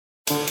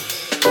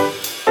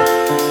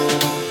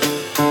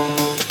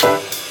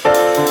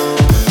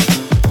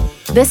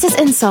This is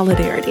In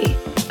Solidarity,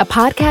 a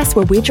podcast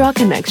where we draw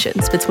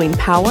connections between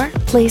power,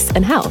 place,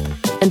 and health,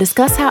 and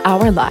discuss how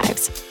our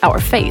lives, our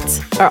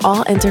fates, are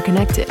all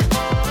interconnected.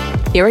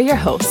 Here are your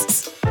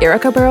hosts,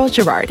 Ericka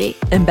Burroughs-Girardi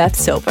and Beth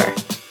Silver.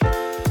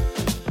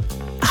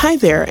 Hi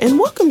there, and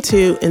welcome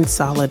to In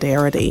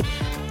Solidarity,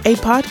 a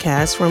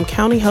podcast from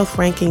County Health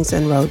Rankings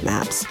and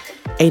Roadmaps,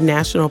 a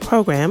national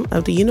program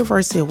of the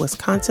University of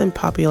Wisconsin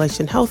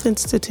Population Health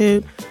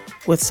Institute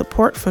with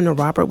support from the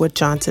Robert Wood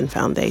Johnson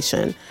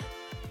Foundation.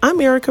 I'm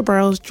Ericka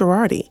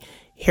Burroughs-Girardi,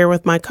 here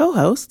with my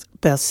co-host,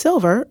 Beth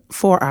Silver,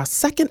 for our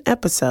second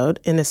episode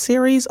in a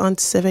series on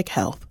civic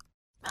health.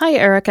 Hi,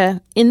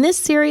 Ericka. In this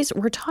series,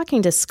 we're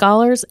talking to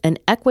scholars and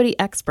equity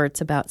experts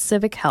about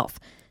civic health,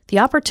 the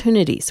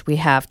opportunities we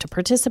have to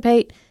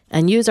participate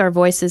and use our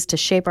voices to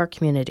shape our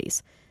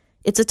communities.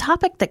 It's a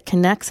topic that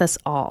connects us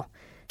all.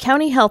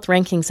 County Health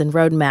Rankings and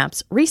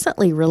Roadmaps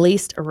recently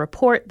released a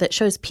report that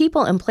shows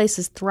people and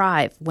places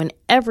thrive when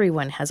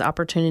everyone has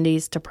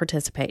opportunities to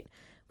participate,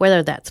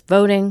 whether that's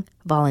voting,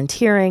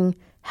 volunteering,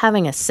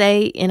 having a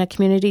say in a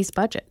community's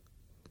budget.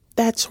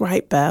 That's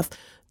right, Beth.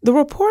 The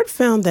report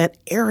found that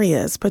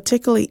areas,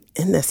 particularly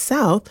in the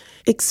South,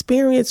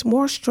 experience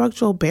more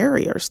structural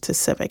barriers to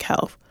civic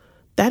health.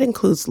 That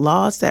includes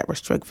laws that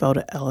restrict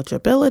voter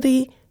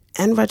eligibility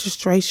and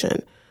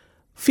registration.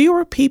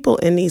 Fewer people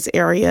in these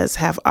areas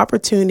have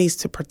opportunities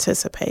to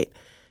participate.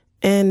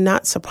 And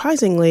not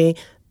surprisingly,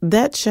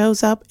 that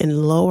shows up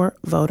in lower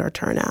voter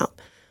turnout.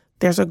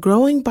 There's a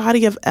growing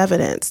body of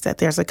evidence that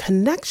there's a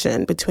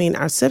connection between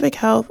our civic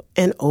health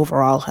and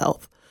overall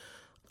health.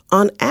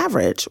 On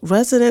average,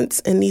 residents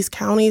in these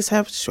counties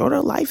have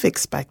shorter life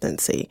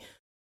expectancy.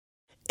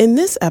 In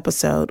this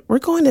episode, we're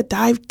going to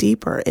dive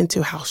deeper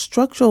into how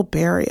structural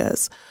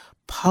barriers,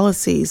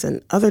 policies,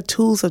 and other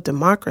tools of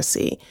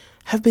democracy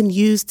have been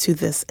used to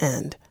this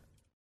end.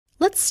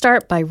 Let's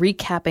start by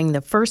recapping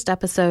the first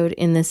episode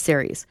in this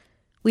series.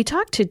 We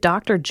talked to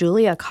Dr.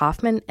 Julia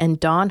Kaufman and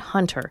Dawn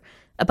Hunter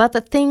about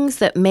the things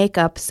that make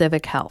up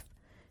civic health.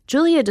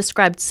 Julia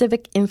described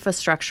civic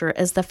infrastructure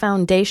as the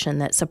foundation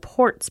that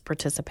supports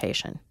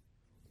participation.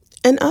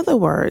 In other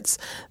words,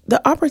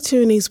 the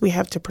opportunities we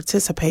have to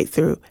participate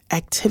through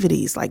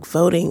activities like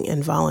voting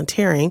and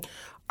volunteering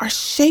are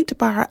shaped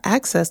by our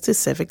access to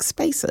civic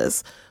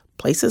spaces,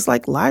 places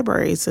like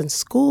libraries and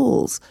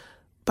schools,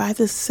 by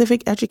the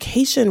civic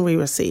education we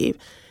receive,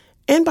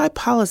 and by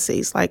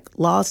policies like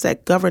laws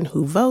that govern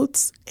who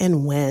votes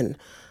and when.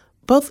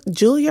 Both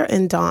Julia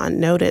and Dawn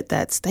noted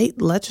that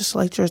state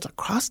legislatures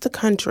across the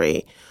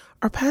country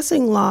are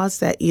passing laws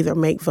that either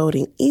make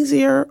voting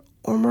easier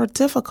or more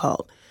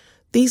difficult.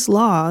 These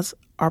laws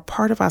are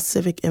part of our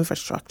civic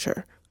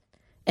infrastructure.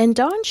 And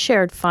Dawn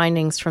shared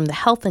findings from the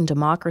Health and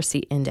Democracy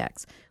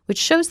Index, which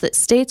shows that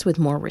states with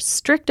more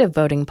restrictive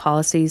voting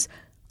policies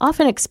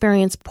often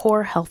experience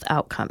poor health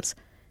outcomes.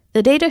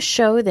 The data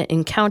show that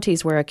in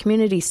counties where a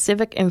community's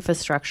civic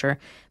infrastructure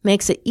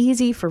makes it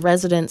easy for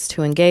residents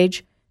to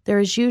engage, there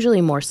is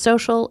usually more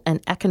social and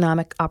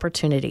economic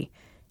opportunity,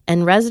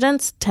 and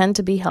residents tend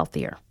to be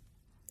healthier.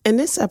 In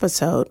this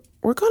episode,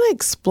 we're going to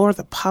explore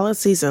the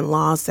policies and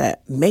laws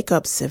that make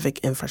up civic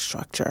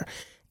infrastructure,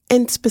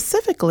 and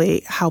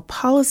specifically how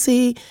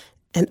policy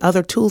and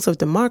other tools of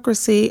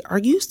democracy are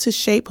used to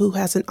shape who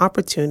has an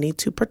opportunity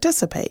to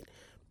participate.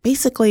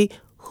 Basically,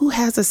 who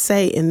has a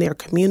say in their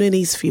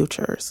community's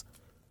futures.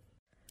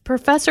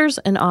 Professors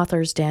and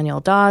authors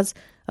Daniel Dawes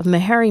of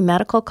Meharry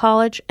Medical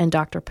College and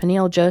Dr.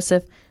 Peniel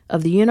Joseph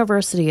of the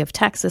University of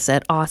Texas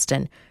at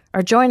Austin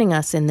are joining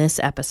us in this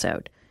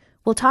episode.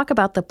 We'll talk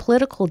about the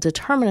political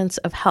determinants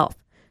of health.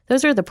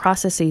 Those are the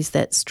processes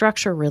that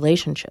structure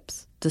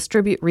relationships,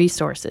 distribute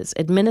resources,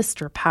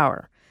 administer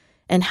power,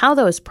 and how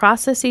those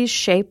processes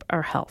shape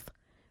our health.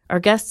 Our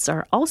guests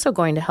are also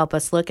going to help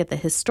us look at the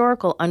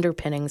historical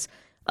underpinnings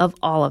of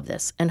all of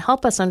this and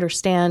help us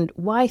understand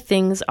why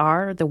things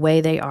are the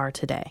way they are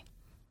today.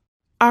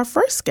 Our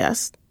first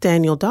guest,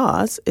 Daniel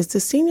Dawes, is the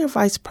Senior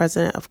Vice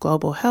President of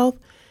Global Health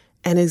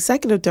and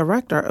Executive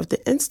Director of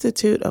the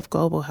Institute of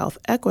Global Health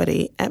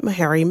Equity at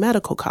Meharry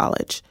Medical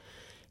College.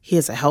 He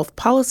is a health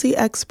policy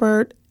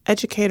expert,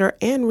 educator,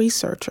 and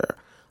researcher.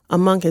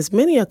 Among his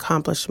many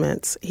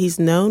accomplishments, he's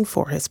known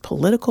for his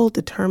political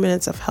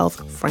determinants of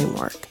health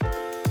framework.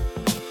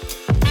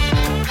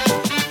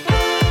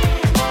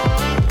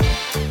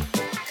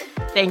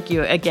 Thank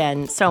you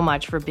again so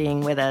much for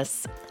being with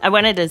us. I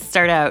wanted to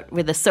start out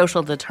with the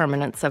social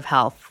determinants of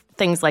health.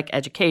 Things like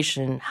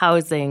education,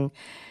 housing,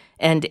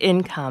 and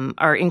income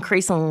are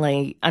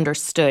increasingly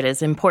understood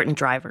as important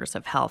drivers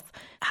of health.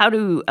 How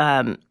do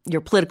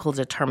your political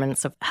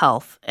determinants of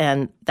health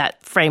and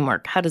that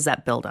framework, how does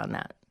that build on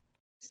that?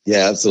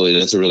 Yeah, absolutely.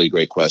 That's a really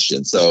great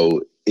question.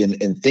 So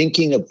in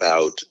thinking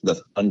about the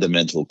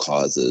fundamental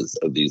causes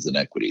of these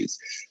inequities,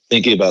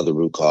 thinking about the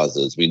root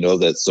causes, we know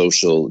that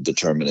social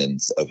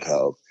determinants of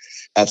health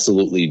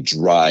absolutely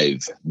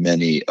drive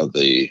many of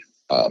the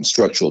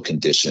structural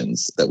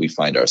conditions that we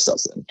find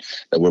ourselves in,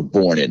 that we're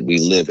born in, we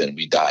live in,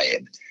 we die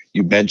in.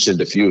 You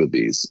mentioned a few of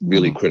these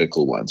really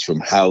critical ones, from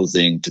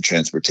housing to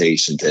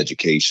transportation to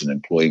education,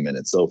 employment,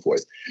 and so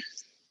forth.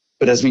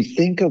 But as we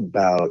think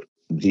about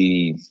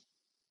the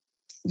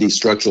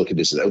structural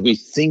conditions, as we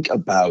think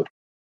about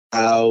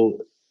how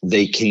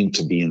they came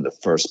to be in the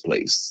first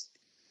place,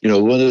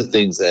 one of the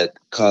things that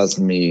caused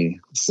me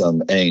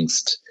some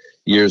angst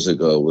years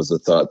ago was the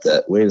thought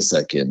that, wait a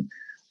second,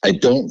 I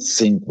don't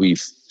think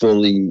we've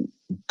fully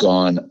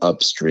gone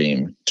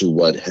upstream to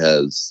what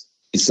has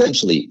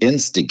essentially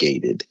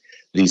instigated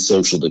these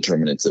social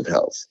determinants of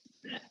health.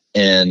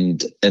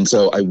 And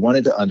so I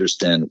wanted to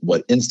understand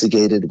what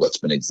instigated, what's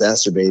been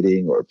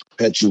exacerbating or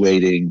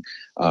perpetuating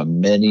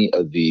many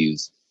of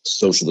these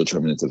social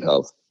determinants of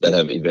health that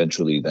have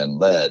eventually then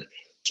led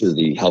to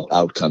the health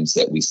outcomes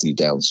that we see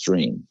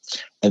downstream.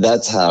 And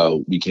that's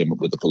how we came up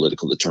with the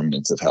political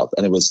determinants of health.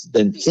 And it was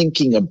then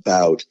thinking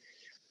about,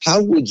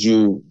 how would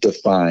you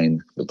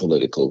define the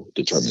political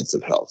determinants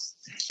of health?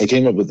 I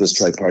came up with this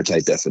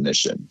tripartite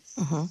definition,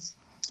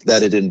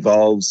 that it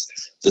involves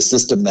the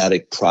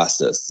systematic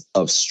process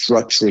of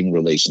structuring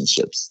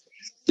relationships,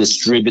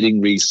 distributing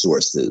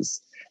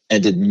resources,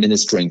 and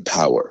administering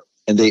power.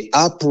 And they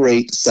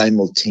operate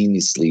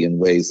simultaneously in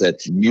ways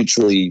that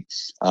mutually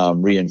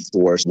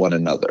reinforce one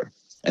another.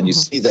 And you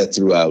see that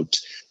throughout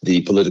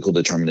the political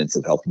determinants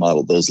of health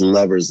model, those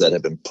levers that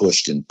have been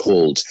pushed and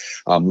pulled,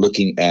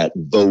 looking at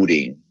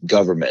voting,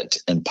 government,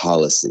 and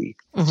policy,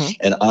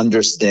 and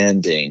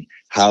understanding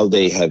how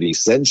they have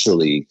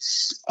essentially,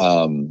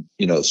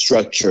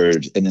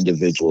 structured an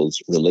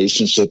individual's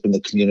relationship in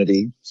the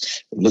community,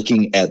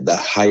 looking at the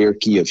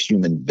hierarchy of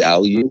human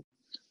value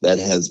that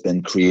has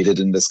been created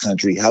in this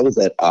country. How is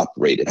that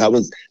operated? How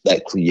was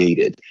that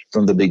created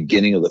from the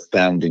beginning of the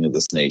founding of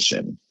this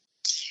nation?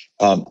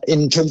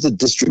 In terms of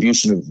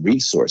distribution of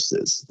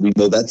resources, we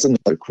know that's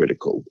another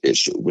critical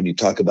issue. When you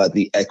talk about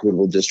the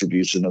equitable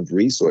distribution of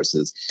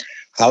resources,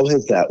 how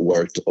has that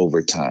worked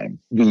over time?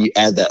 We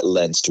add that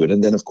lens to it.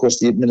 And then, of course,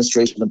 the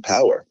administration of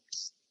power.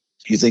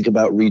 You think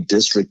about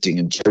redistricting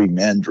and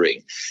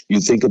gerrymandering.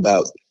 You think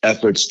about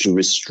efforts to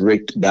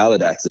restrict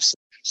ballot access.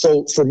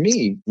 So for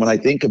me, when I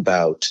think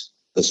about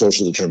the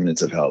social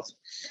determinants of health,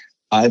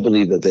 I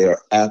believe that they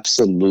are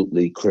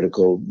absolutely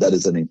critical. That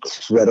is an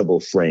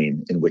incredible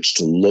frame in which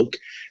to look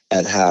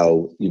at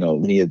how,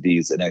 many of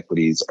these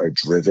inequities are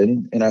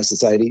driven in our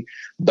society.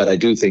 But I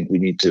do think we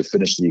need to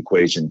finish the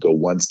equation, go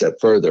one step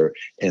further,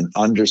 and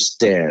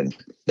understand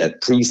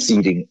that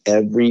preceding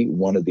every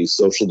one of these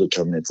social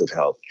determinants of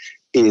health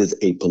is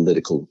a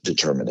political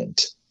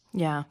determinant.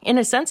 Yeah. In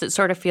a sense, it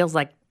sort of feels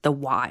like the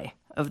why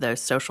of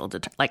those social,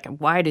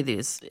 why do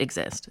these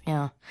exist?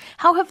 Yeah.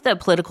 How have the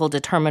political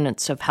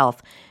determinants of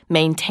health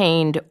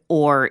maintained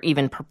or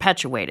even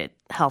perpetuated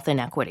health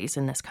inequities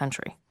in this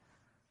country?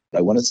 I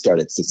want to start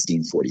at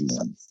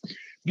 1641,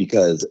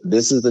 because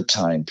this is the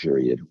time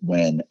period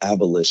when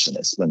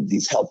abolitionists, when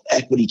these health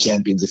equity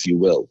champions, if you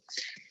will,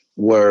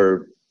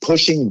 were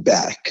pushing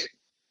back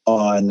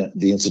on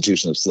the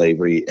institution of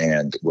slavery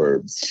and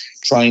were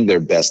trying their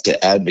best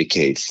to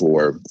advocate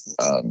for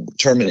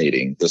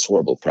terminating this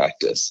horrible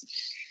practice.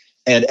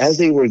 And as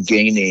they were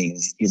gaining,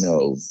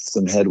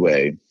 some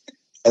headway,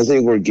 as they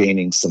were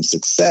gaining some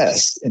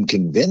success in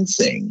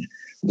convincing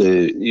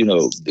the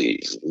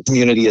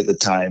community at the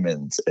time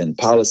and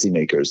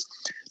policymakers,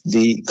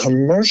 the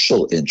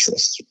commercial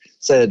interests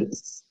said,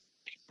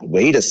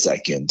 wait a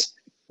second,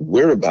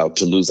 we're about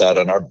to lose out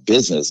on our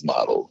business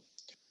model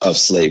of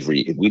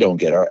slavery if we don't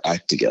get our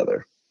act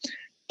together.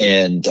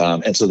 And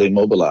so they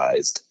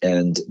mobilized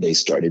and they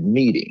started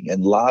meeting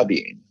and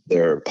lobbying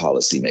their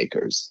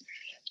policymakers.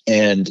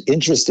 And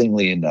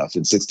interestingly enough,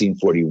 in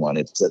 1641,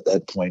 it's at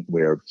that point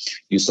where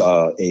you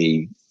saw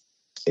a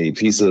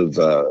piece of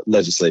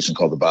legislation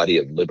called the Body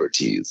of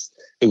Liberties.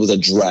 It was a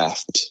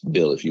draft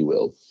bill, if you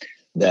will,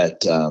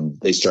 that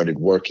they started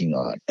working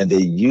on. And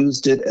they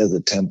used it as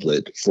a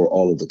template for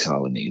all of the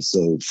colonies.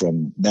 So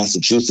from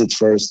Massachusetts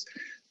first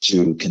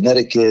to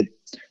Connecticut,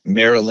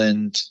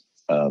 Maryland,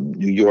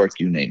 New York,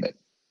 you name it,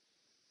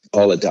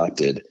 all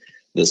adopted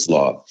this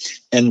law.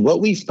 And what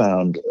we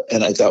found,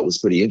 and I thought was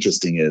pretty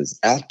interesting, is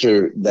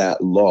after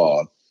that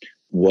law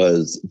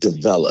was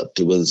developed,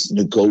 it was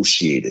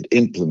negotiated,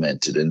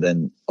 implemented, and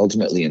then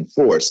ultimately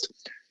enforced,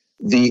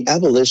 the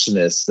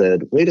abolitionists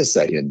said, wait a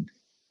second,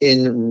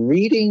 in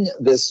reading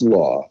this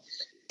law,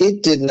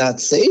 it did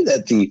not say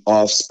that the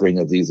offspring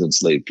of these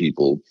enslaved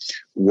people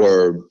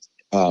were,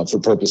 for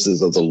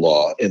purposes of the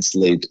law,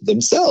 enslaved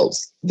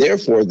themselves.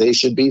 Therefore, they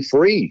should be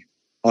free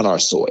on our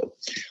soil.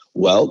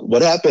 Well,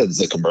 what happens?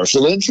 The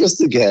commercial interests,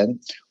 again,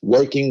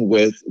 working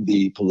with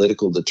the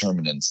political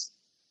determinants,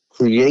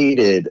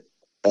 created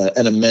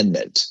an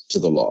amendment to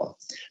the law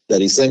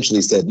that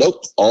essentially said,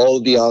 nope,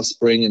 all the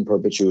offspring in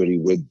perpetuity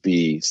would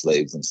be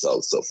slaves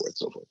themselves, so forth,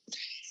 so forth.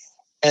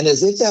 And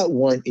as if that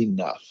weren't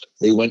enough,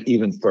 they went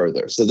even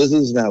further. So this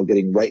is now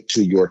getting right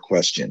to your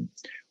question.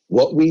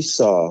 What we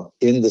saw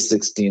in the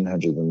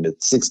 1600s and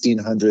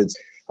mid-1600s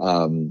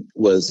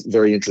was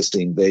very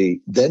interesting. They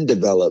then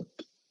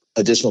developed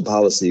additional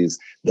policies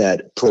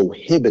that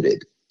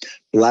prohibited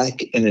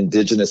Black and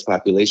indigenous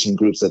population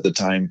groups at the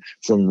time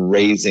from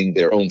raising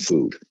their own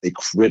food, a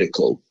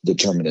critical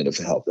determinant of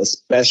health,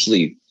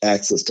 especially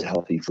access to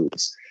healthy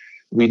foods.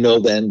 We know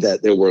then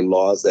that there were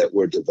laws that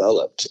were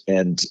developed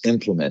and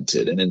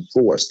implemented and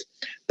enforced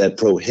that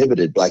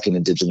prohibited Black and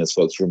indigenous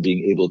folks from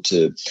being able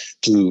to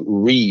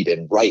read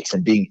and write,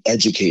 from being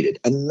educated,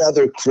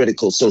 another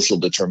critical social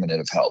determinant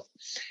of health.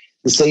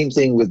 The same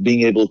thing with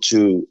being able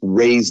to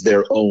raise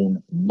their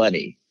own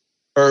money,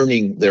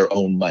 earning their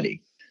own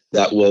money.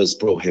 That was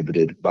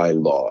prohibited by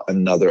law.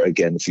 Another,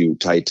 again, if you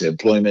tied to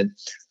employment,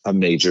 a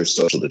major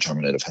social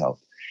determinant of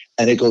health.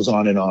 And it goes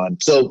on and on.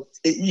 So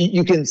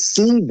you can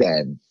see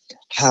then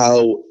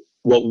how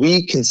what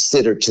we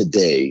consider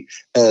today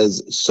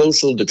as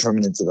social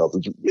determinants of health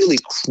is really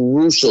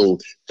crucial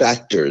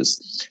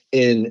factors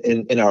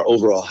in our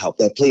overall health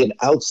that play an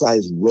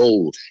outsized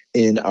role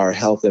in our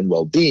health and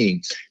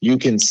well-being. You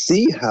can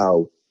see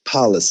how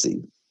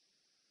policy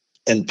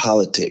and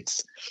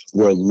politics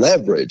were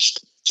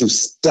leveraged to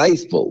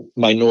stifle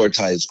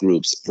minoritized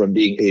groups from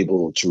being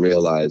able to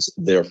realize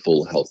their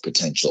full health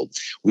potential.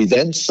 We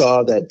then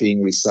saw that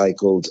being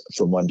recycled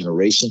from one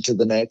generation to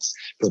the next,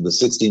 from the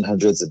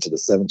 1600s into the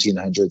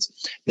 1700s,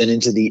 then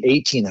into the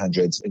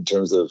 1800s in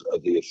terms of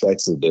the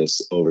effects of this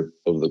over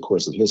the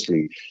course of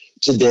history.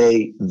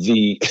 Today,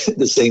 the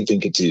same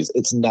thing continues.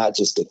 It's not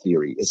just a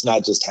theory. It's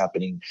not just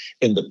happening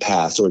in the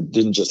past, or it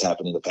didn't just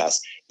happen in the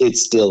past.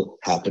 It's still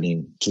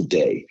happening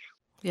today.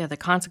 Yeah, the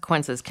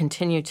consequences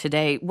continue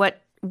today.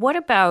 What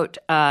about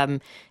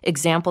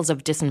examples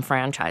of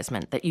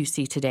disenfranchisement that you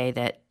see today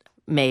that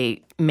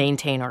may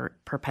maintain or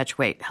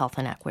perpetuate health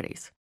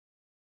inequities?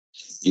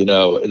 You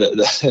know,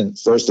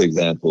 the first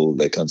example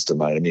that comes to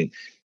mind, I mean,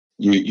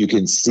 you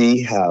can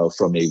see how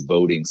from a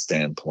voting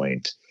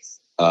standpoint,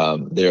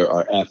 there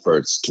are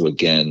efforts to,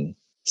 again,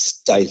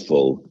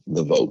 stifle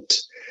the vote.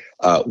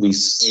 We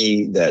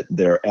see that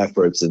there are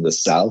efforts in the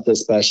South,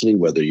 especially,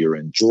 whether you're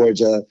in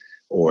Georgia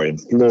or in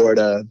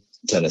Florida,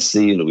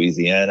 Tennessee,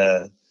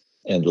 Louisiana,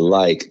 and the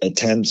like,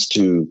 attempts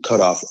to cut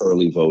off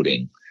early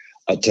voting,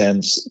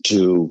 attempts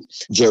to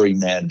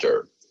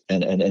gerrymander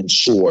and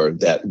ensure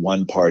that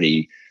one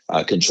party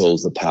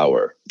controls the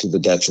power to the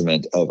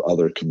detriment of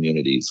other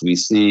communities. We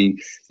see,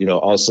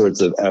 all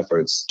sorts of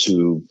efforts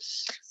to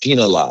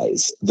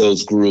penalize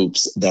those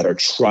groups that are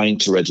trying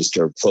to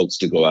register folks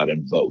to go out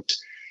and vote.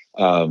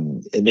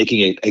 And making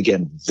it,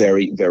 again,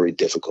 very, very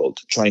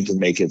difficult, trying to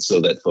make it so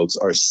that folks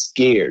are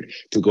scared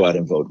to go out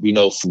and vote. We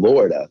know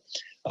Florida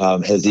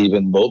has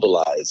even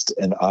mobilized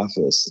an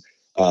office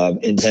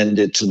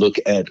intended to look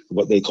at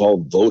what they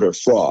call voter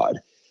fraud.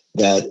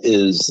 That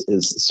is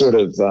sort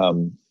of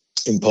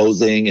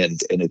imposing,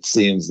 and it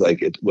seems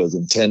like it was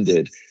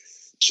intended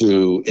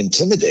to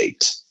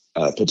intimidate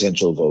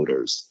potential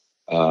voters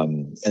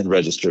and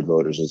registered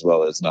voters, as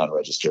well as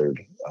non-registered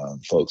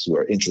folks who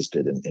are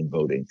interested in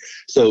voting.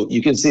 So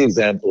you can see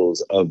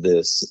examples of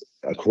this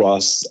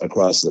across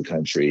the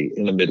country,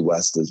 in the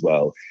Midwest as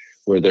well,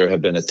 where there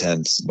have been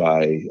attempts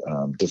by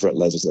different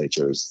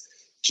legislatures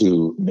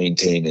to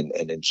maintain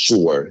and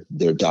ensure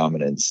their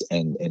dominance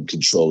and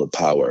control of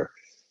power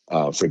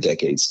for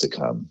decades to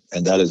come.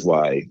 And that is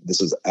why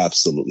this is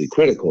absolutely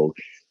critical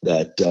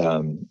that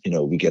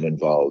we get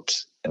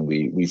involved and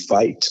we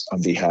fight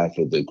on behalf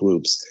of the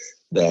groups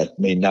that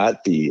may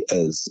not be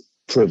as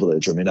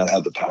privileged or may not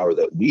have the power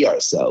that we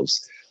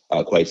ourselves,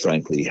 quite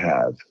frankly,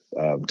 have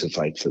to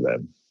fight for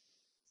them.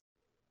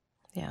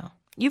 Yeah.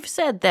 You've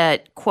said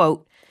that,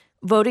 quote,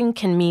 voting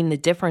can mean the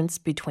difference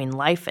between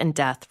life and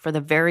death for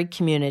the very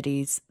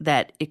communities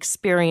that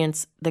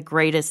experience the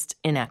greatest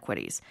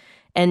inequities.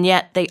 And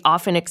yet they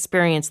often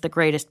experience the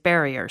greatest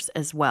barriers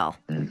as well.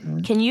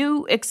 Mm-hmm. Can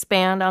you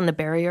expand on the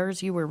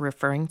barriers you were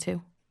referring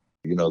to?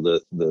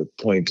 The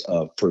point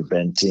of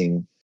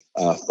preventing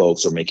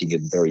folks or making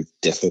it very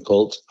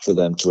difficult for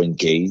them to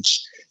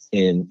engage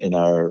in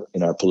our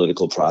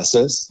political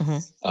process,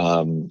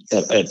 mm-hmm.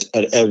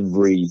 At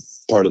every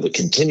part of the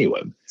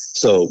continuum.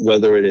 So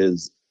whether it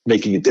is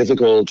making it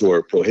difficult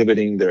or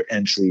prohibiting their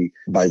entry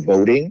by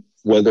voting,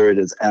 whether it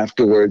is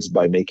afterwards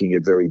by making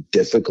it very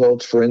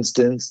difficult, for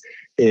instance,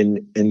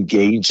 in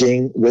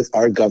engaging with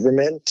our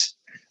government,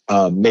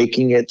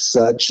 making it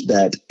such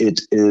that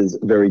it is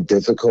very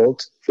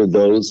difficult for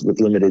those with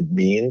limited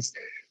means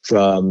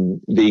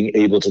from being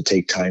able to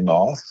take time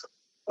off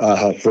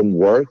from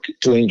work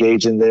to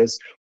engage in this.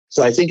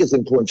 So I think it's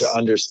important to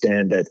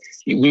understand that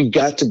we've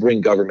got to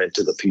bring government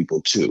to the people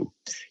too.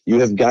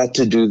 You have got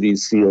to do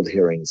these field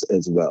hearings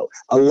as well.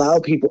 Allow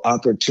people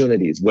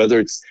opportunities, whether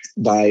it's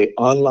by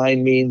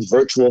online means,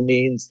 virtual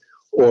means,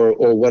 or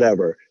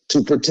whatever,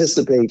 to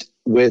participate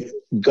with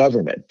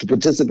government, to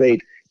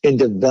participate in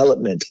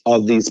development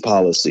of these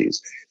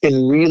policies,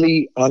 in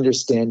really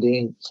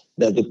understanding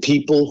that the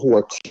people who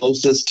are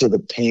closest to the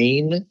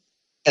pain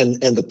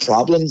and the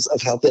problems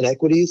of health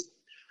inequities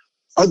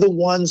are the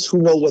ones who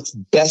know what's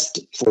best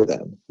for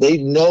them. They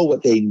know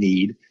what they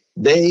need.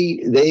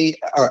 They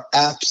are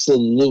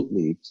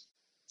absolutely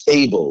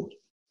able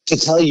to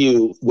tell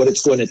you what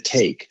it's going to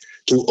take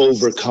to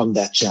overcome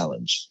that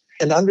challenge.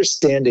 and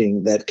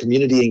understanding that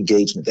community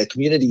engagement, that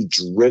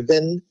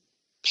community-driven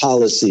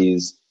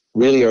policies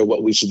really are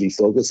what we should be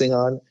focusing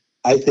on.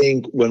 I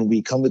think when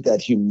we come with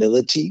that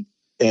humility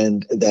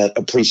and that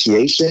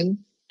appreciation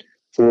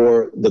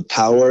for the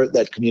power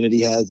that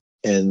community has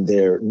and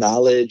their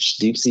knowledge,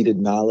 deep-seated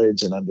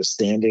knowledge and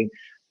understanding,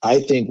 I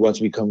think once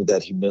we come with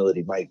that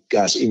humility, my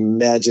gosh,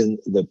 imagine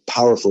the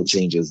powerful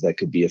changes that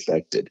could be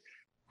affected.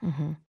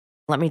 Mm-hmm.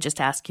 Let me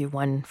just ask you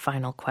one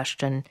final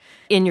question.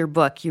 In your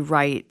book, you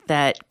write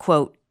that,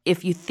 quote,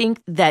 "If you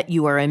think that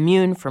you are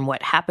immune from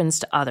what happens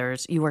to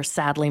others, you are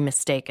sadly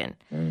mistaken."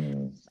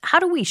 How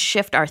do we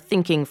shift our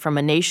thinking from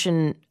a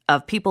nation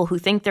of people who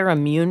think they're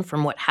immune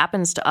from what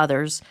happens to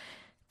others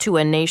to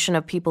a nation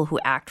of people who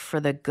act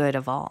for the good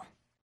of all?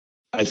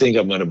 I think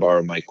I'm going to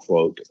borrow my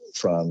quote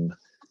from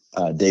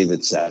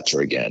David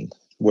Satcher again,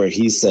 where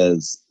he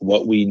says,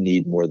 what we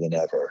need more than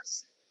ever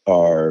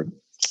are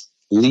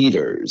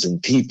leaders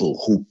and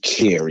people who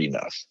care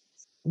enough,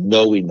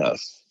 know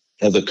enough,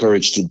 have the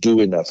courage to do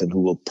enough, and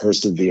who will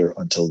persevere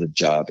until the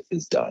job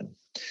is done.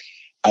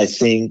 I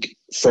think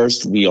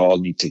first we all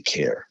need to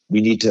care.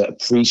 We need to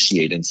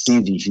appreciate and see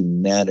the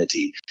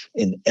humanity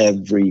in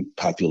every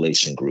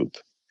population group.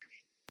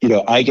 You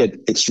know, I get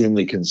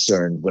extremely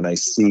concerned when I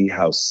see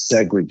how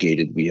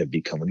segregated we have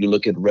become. When you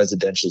look at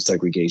residential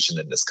segregation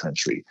in this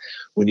country,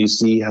 when you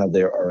see how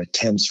there are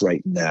attempts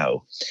right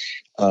now,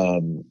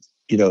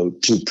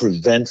 to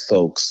prevent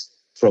folks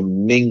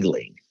from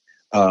mingling,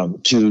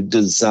 to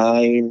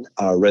design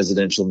our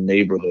residential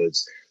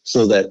neighborhoods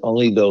so that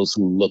only those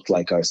who look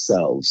like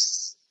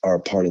ourselves are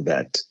part of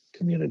that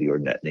community or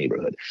net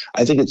neighborhood.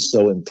 I think it's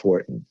so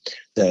important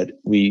that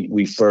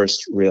we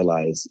first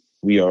realize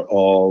we are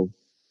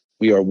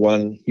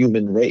one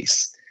human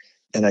race.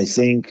 And I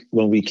think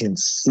when we can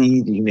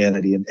see the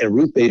humanity, and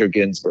Ruth Bader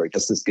Ginsburg,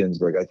 Justice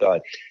Ginsburg, I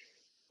thought,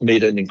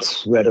 made an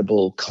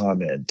incredible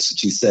comment.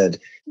 She said,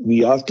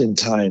 we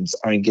oftentimes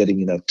aren't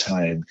getting enough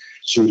time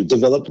to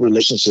develop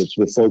relationships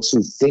with folks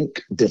who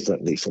think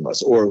differently from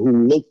us or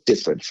who look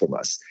different from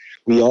us.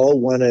 We all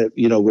want to,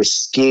 we're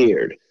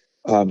scared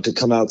to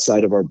come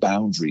outside of our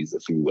boundaries,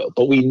 if you will.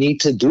 But we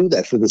need to do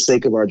that for the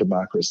sake of our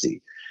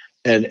democracy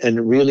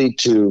and really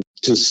to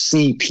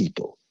see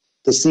people.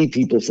 To see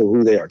people for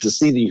who they are, to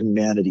see the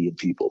humanity in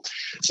people.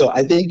 So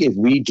I think if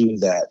we do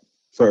that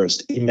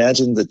first,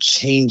 imagine the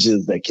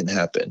changes that can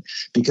happen,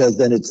 because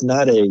then it's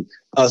not a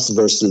us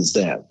versus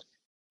them.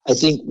 I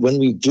think when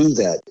we do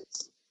that,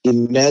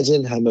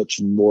 imagine how much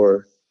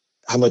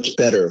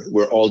better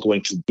we're all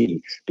going to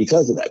be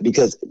because of that.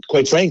 Because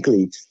quite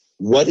frankly,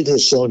 what it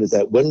has shown is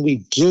that when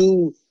we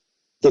do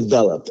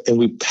develop and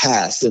we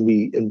pass and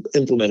we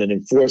implement and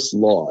enforce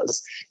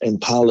laws and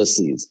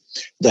policies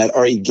that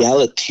are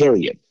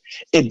egalitarian,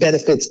 it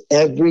benefits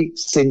every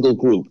single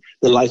group.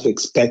 The life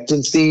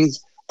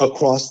expectancies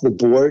across the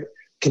board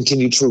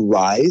continue to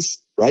rise,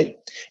 right?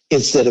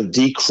 Instead of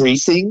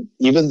decreasing,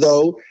 even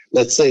though,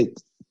 let's say,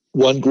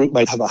 one group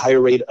might have a higher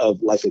rate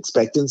of life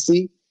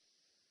expectancy,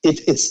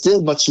 it's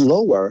still much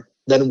lower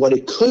than what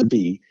it could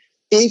be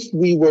if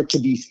we were to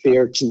be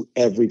fair to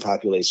every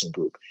population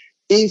group.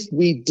 If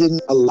we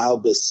didn't allow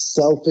this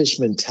selfish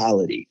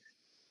mentality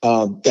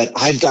that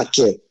I've got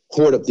to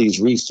hoard up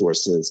these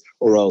resources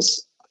or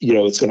else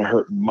it's going to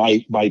hurt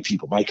my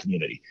people, my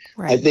community.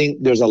 Right. I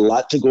think there's a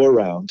lot to go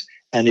around.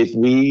 And if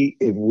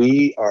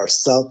we are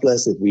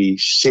selfless, if we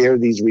share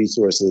these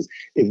resources,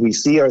 if we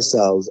see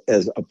ourselves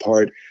as a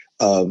part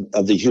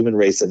of the human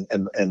race and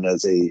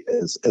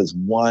as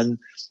one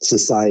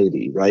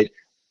society, right,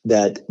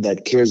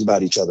 that cares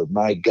about each other,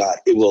 my God,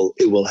 it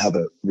will have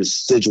a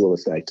residual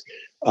effect,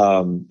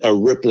 a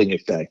rippling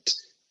effect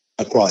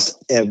across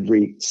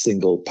every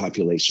single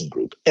population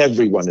group.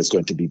 Everyone is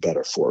going to be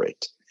better for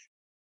it.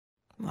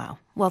 Wow.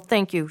 Well,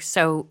 thank you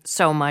so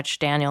much,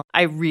 Daniel.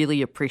 I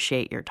really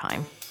appreciate your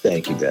time.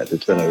 Thank you, Beth.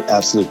 It's been an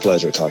absolute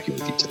pleasure talking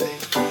with you today.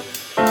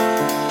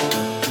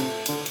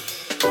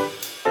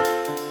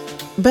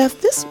 Beth,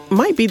 this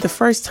might be the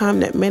first time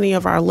that many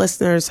of our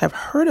listeners have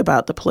heard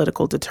about the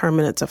political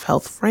determinants of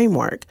health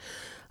framework.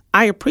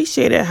 I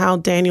appreciated how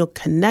Daniel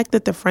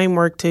connected the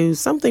framework to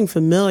something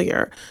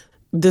familiar,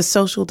 the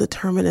social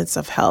determinants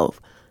of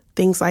health,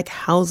 things like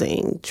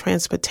housing,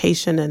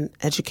 transportation, and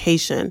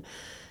education.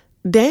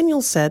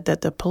 Daniel said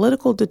that the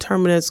political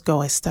determinants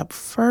go a step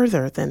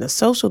further than the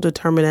social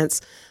determinants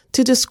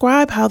to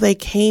describe how they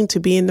came to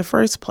be in the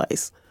first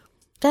place.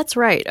 That's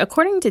right.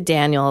 According to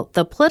Daniel,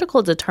 the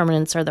political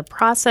determinants are the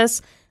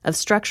process of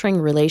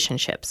structuring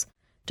relationships,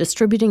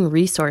 distributing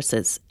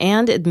resources,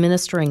 and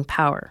administering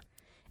power.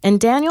 And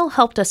Daniel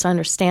helped us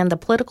understand the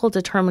political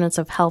determinants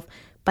of health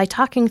by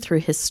talking through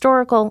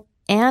historical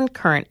and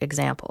current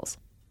examples.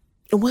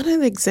 One of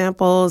the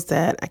examples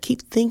that I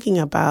keep thinking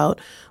about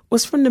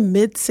was from the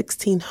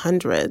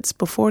mid-1600s,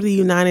 before the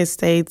United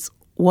States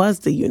was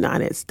the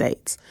United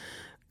States.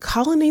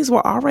 Colonies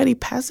were already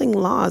passing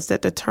laws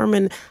that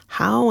determined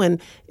how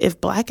and if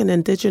Black and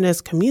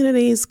Indigenous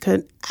communities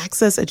could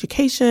access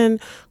education,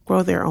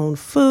 grow their own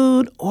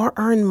food, or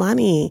earn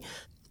money.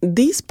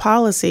 These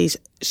policies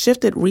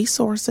shifted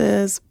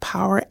resources,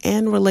 power,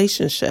 and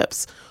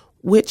relationships,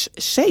 which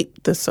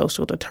shaped the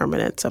social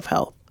determinants of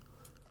health.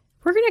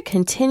 We're going to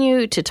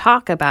continue to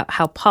talk about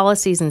how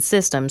policies and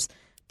systems,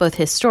 both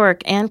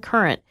historic and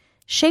current,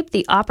 shape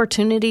the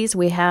opportunities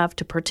we have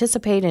to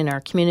participate in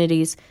our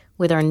communities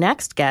with our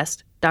next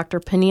guest, Dr.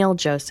 Peniel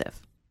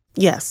Joseph.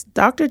 Yes,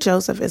 Dr.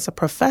 Joseph is a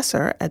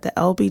professor at the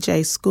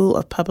LBJ School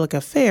of Public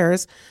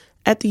Affairs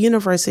at the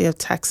University of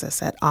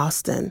Texas at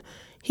Austin.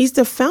 He's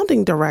the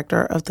founding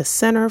director of the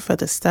Center for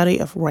the Study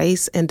of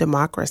Race and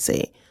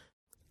Democracy.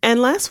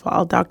 And last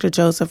fall, Dr.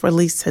 Joseph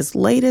released his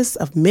latest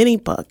of many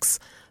books,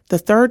 The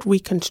Third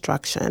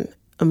Reconstruction,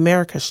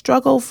 America's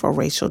Struggle for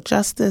Racial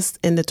Justice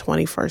in the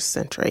 21st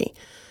Century.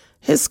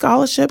 His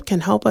scholarship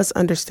can help us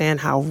understand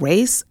how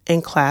race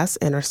and class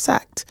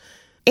intersect,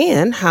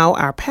 and how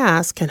our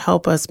past can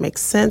help us make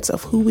sense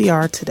of who we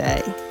are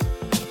today.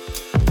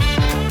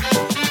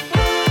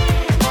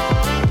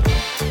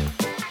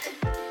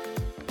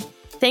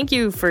 Thank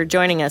you for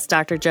joining us,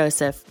 Dr.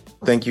 Joseph.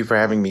 Thank you for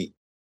having me.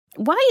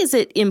 Why is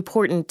it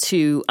important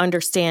to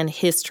understand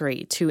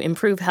history to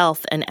improve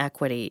health and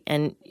equity?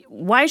 And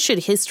why should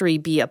history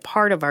be a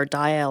part of our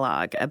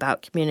dialogue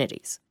about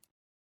communities?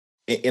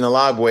 In a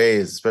lot of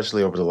ways,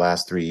 especially over the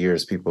last 3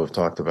 years, people have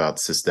talked about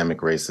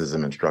systemic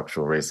racism and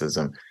structural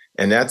racism.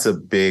 And that's a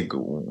big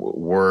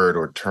word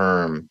or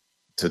term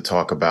to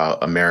talk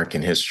about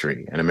American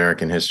history. And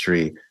American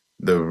history,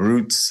 the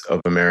roots of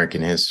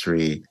American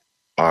history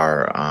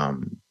are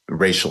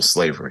racial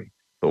slavery.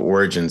 The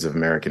origins of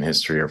American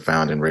history are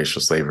found in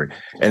racial slavery.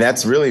 And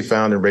that's really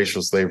found in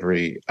racial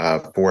slavery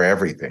for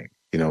everything,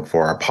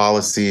 for our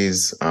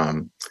policies,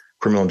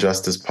 criminal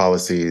justice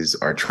policies,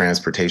 our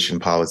transportation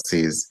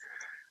policies,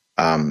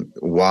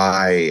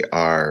 why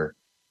our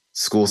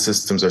school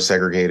systems are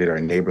segregated, our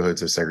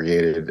neighborhoods are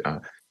segregated.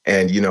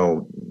 And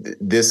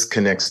this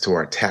connects to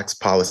our tax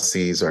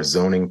policies, our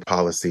zoning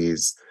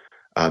policies,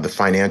 the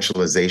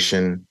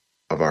financialization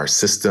of our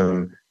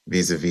system,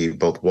 vis-a-vis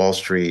both Wall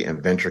Street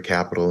and venture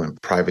capital and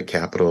private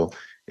capital.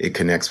 It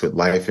connects with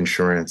life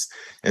insurance.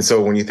 And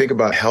so when you think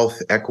about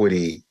health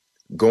equity,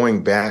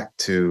 going back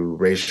to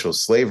racial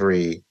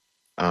slavery,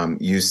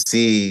 you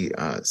see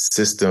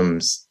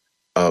systems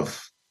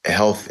of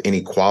health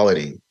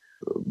inequality,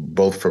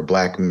 both for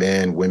Black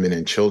men, women,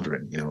 and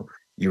children.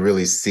 You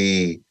really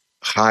see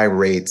high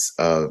rates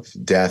of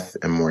death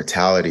and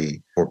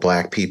mortality for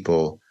Black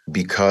people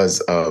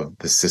because of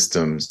the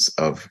systems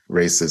of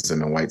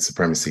racism and white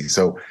supremacy.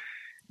 So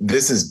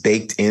this is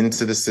baked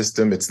into the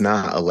system. It's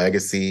not a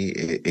legacy.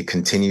 It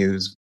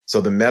continues.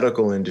 So the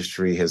medical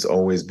industry has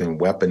always been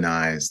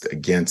weaponized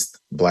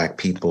against Black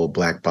people,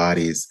 Black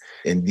bodies.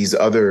 And these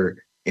other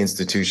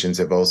institutions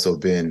have also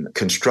been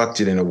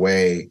constructed in a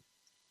way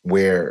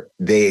where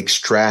they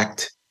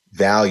extract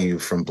value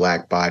from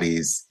Black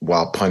bodies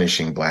while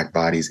punishing Black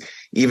bodies.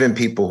 Even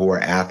people who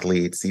are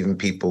athletes, even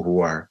people who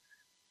are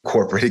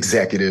corporate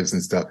executives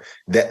and stuff.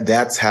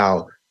 That's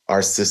how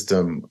our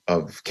system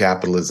of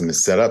capitalism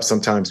is set up.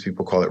 Sometimes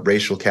people call it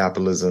racial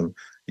capitalism.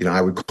 I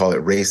would call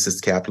it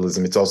racist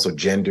capitalism. It's also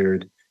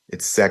gendered,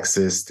 it's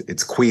sexist,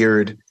 it's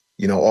queered,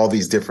 all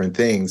these different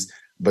things.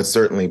 But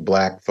certainly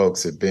Black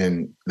folks have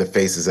been the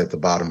faces at the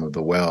bottom of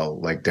the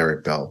well, like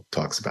Derek Bell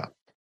talks about.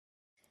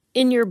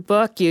 In your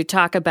book, you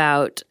talk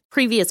about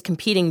previous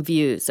competing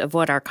views of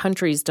what our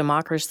country's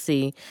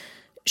democracy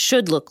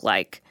should look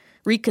like.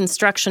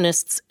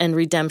 Reconstructionists and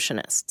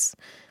redemptionists.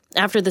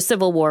 After the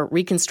Civil War,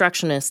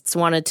 Reconstructionists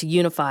wanted to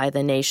unify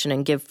the nation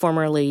and give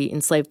formerly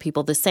enslaved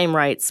people the same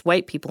rights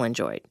white people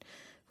enjoyed.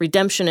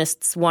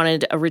 Redemptionists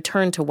wanted a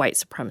return to white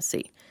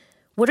supremacy.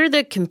 What are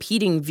the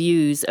competing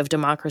views of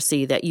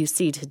democracy that you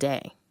see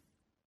today?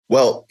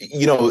 Well,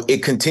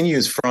 it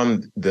continues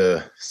from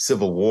the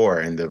Civil War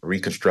and the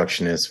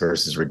Reconstructionist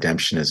versus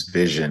Redemptionist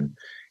vision.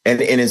 And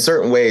in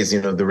certain ways, the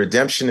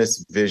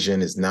redemptionist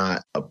vision is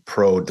not a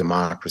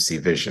pro-democracy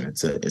vision.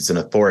 It's an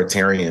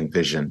authoritarian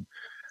vision.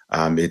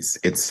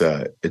 It's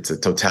a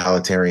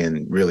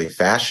totalitarian, really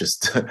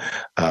fascist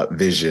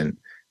vision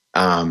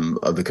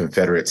of the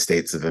Confederate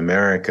States of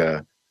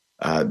America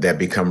that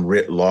become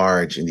writ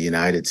large in the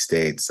United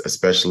States,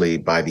 especially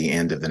by the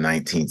end of the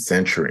 19th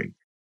century.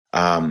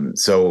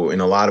 So in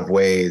a lot of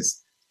ways,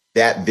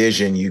 that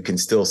vision you can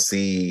still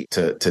see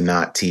to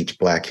not teach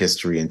Black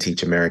history and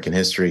teach American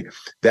history.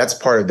 That's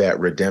part of that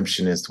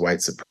redemptionist, white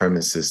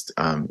supremacist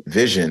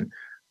vision,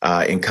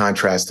 in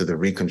contrast to the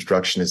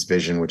Reconstructionist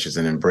vision, which is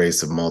an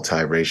embrace of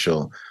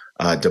multiracial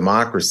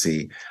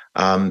democracy.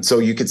 So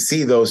you could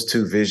see those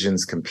two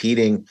visions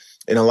competing.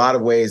 In a lot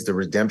of ways, the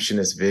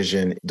redemptionist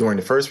vision during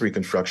the first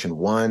Reconstruction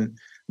won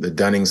the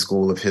Dunning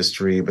School of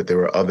History, but there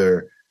were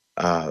other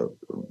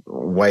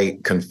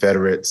white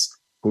Confederates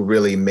who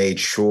really made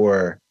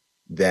sure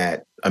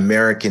that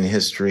American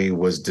history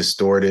was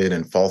distorted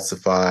and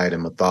falsified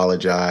and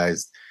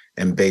mythologized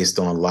and based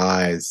on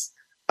lies.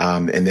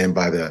 And then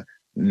by the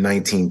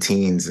 19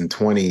 teens and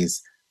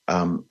 20s,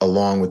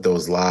 along with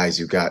those lies,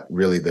 you got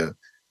really the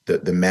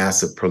the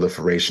massive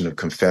proliferation of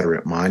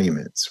Confederate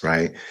monuments,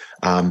 right?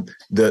 The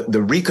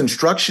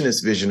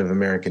Reconstructionist vision of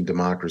American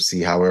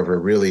democracy, however,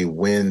 really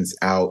wins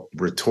out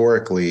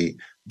rhetorically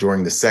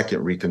during the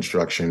second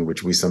Reconstruction,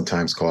 which we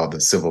sometimes call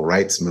the Civil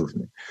Rights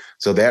Movement.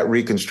 So that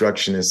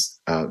Reconstructionist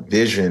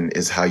vision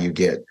is how you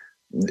get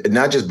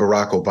not just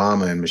Barack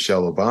Obama and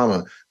Michelle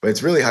Obama, but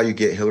it's really how you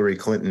get Hillary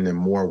Clinton and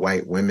more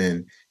white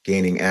women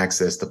gaining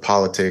access to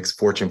politics,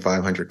 Fortune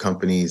 500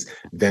 companies,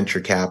 venture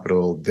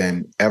capital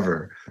than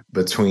ever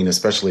between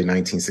especially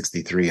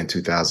 1963 and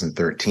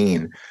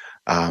 2013.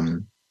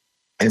 And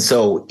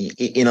so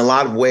in a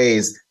lot of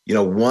ways,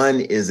 one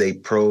is a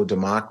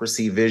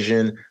pro-democracy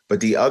vision,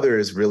 but the other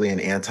is really an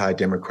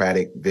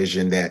anti-democratic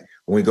vision that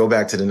when we go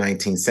back to the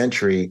 19th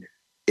century,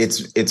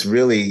 it's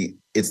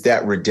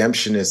that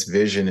redemptionist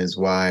vision is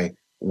why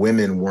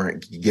women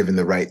weren't given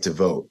the right to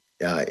vote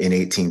in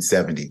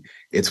 1870.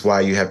 It's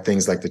why you have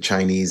things like the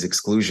Chinese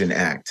Exclusion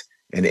Act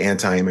and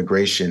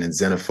anti-immigration and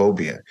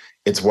xenophobia.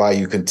 It's why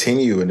you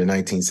continue in the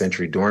 19th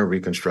century during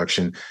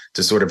Reconstruction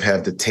to sort of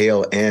have the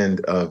tail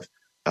end of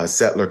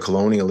settler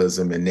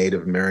colonialism and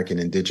Native American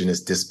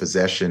indigenous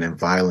dispossession and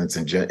violence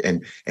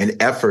and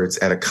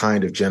efforts at a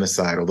kind of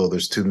genocide, although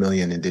there's 2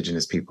 million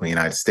indigenous people in the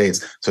United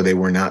States, so they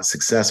were not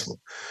successful.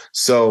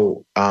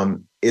 So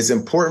it's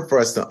important for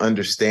us to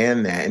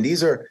understand that. And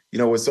these are,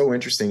 what's so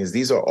interesting is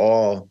these are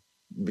all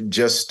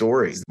just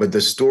stories, but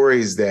the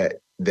stories that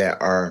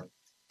are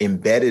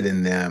embedded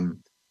in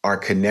them are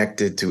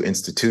connected to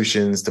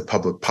institutions, to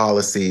public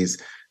policies,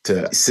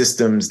 to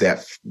systems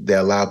that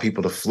allow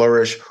people to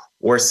flourish,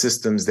 or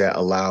systems that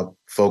allow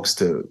folks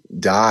to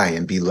die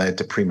and be led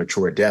to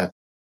premature death.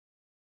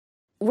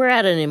 We're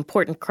at an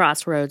important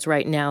crossroads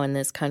right now in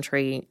this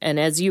country. And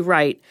as you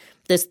write,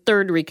 this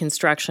third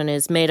Reconstruction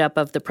is made up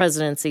of the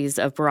presidencies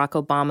of Barack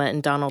Obama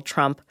and Donald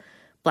Trump,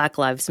 Black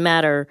Lives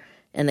Matter,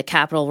 and the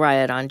Capitol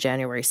riot on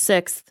January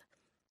 6th.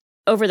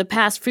 Over the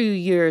past few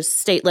years,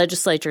 state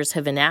legislatures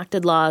have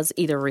enacted laws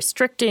either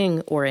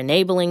restricting or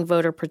enabling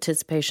voter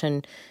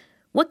participation.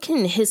 What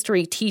can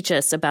history teach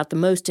us about the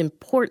most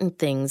important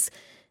things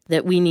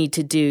that we need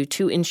to do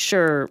to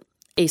ensure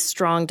a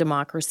strong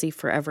democracy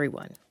for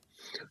everyone?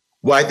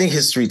 Well, I think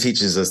history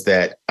teaches us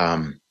that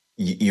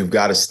you've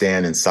got to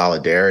stand in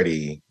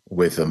solidarity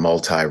with a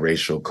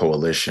multiracial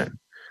coalition,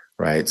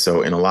 right?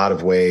 So in a lot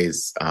of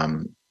ways,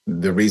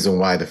 the reason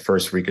why the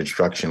first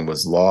Reconstruction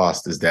was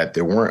lost is that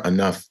there weren't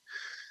enough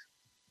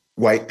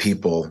white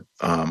people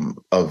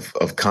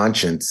of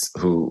conscience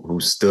who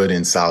stood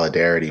in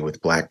solidarity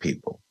with Black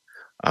people.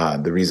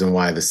 The reason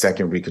why the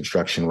second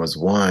Reconstruction was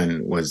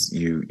won was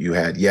you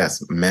had,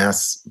 yes,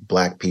 mass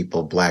Black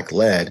people, Black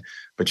led,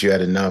 but you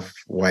had enough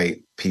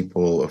white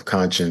people of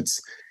conscience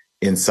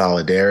in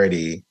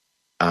solidarity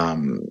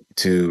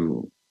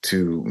to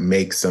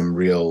make some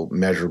real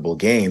measurable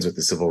gains with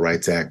the Civil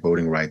Rights Act,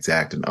 Voting Rights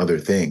Act, and other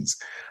things.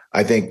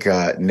 I think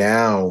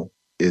now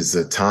is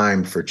a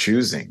time for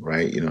choosing,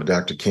 right?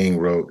 Dr. King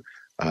wrote,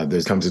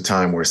 there comes a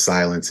time where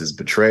silence is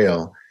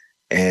betrayal.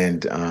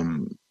 And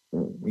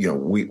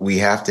we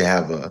have to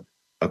have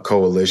a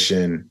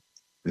coalition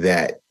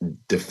that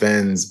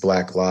defends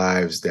Black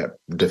lives, that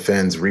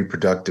defends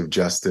reproductive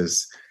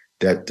justice,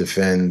 that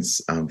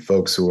defends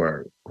folks who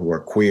are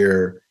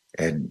queer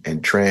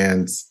and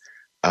trans,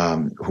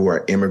 who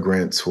are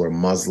immigrants, who are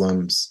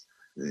Muslims,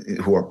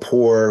 who are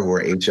poor, who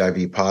are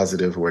HIV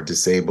positive, who are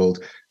disabled.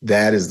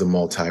 That is the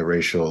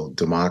multiracial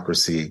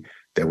democracy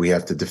that we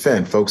have to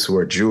defend. Folks who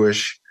are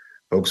Jewish,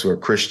 folks who are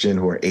Christian,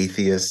 who are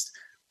atheists,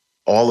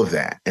 all of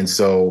that. And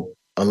so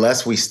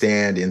unless we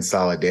stand in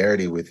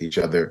solidarity with each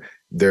other,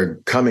 they're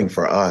coming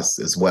for us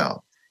as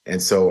well.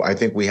 And so I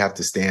think we have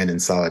to stand in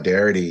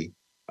solidarity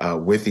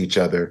with each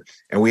other,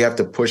 and we have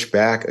to push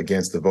back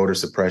against the voter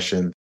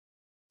suppression.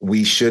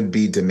 We should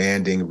be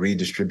demanding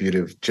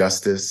redistributive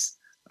justice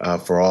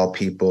for all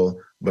people,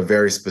 but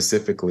very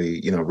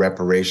specifically,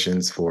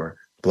 reparations for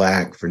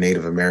Black, for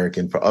Native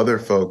American, for other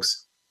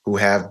folks who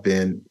have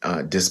been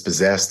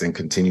dispossessed and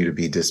continue to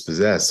be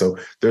dispossessed. So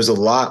there's a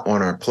lot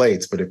on our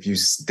plates, but if you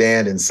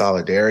stand in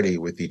solidarity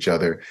with each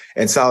other,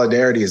 and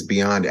solidarity is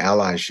beyond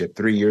allyship.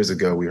 3 years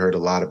ago, we heard a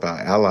lot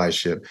about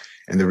allyship.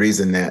 And the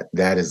reason that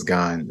has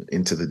gone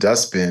into the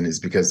dustbin is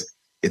because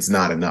it's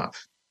not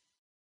enough.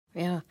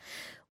 Yeah.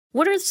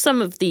 What are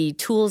some of the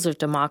tools of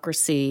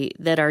democracy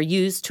that are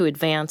used to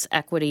advance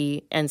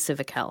equity and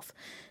civic health?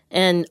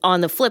 And on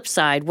the flip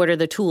side, what are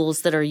the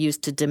tools that are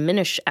used to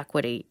diminish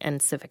equity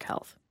and civic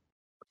health?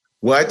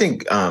 Well, I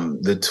think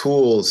the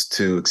tools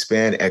to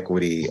expand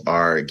equity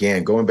are,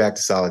 again, going back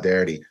to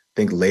solidarity. I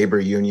think labor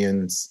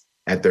unions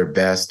at their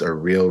best are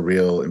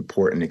real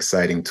important,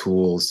 exciting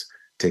tools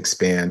to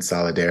expand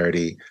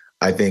solidarity.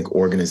 I think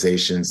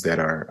organizations that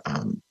are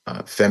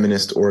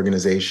feminist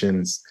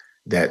organizations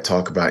that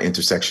talk about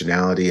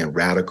intersectionality and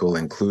radical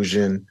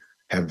inclusion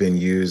have been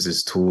used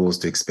as tools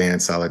to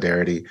expand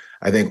solidarity.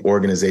 I think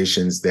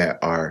organizations that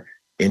are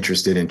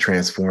interested in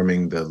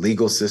transforming the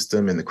legal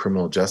system and the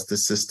criminal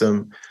justice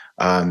system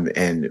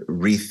and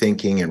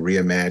rethinking and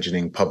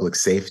reimagining public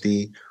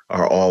safety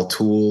are all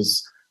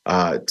tools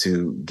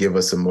to give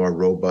us a more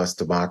robust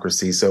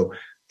democracy. So,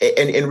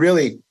 and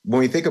really, when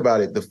we think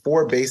about it, the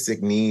four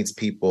basic needs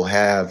people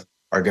have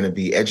are going to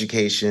be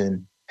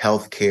education,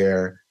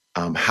 healthcare,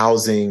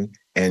 housing,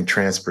 and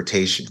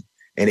transportation.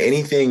 And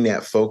anything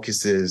that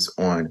focuses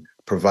on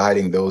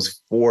providing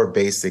those four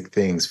basic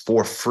things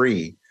for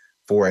free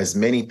for as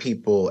many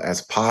people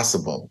as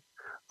possible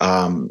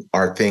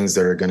are things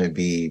that are going to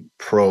be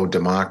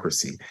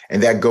pro-democracy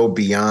and that go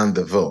beyond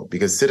the vote,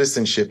 because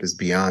citizenship is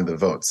beyond the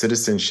vote.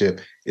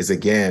 Citizenship is,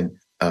 again,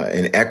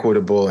 an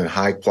equitable and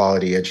high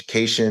quality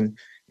education.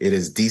 It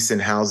is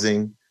decent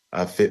housing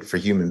fit for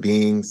human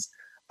beings.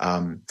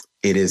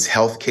 It is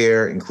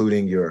healthcare,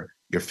 including your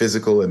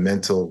physical and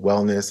mental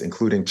wellness,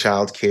 including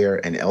child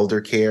care and elder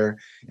care,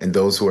 and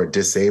those who are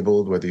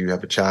disabled, whether you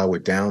have a child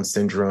with Down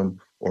syndrome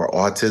or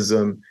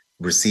autism,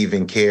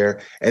 receiving care.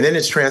 And then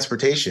it's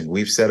transportation.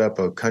 We've set up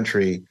a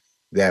country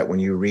that when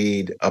you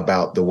read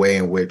about the way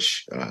in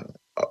which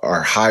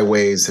our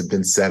highways have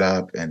been set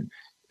up and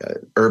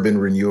urban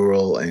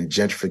renewal and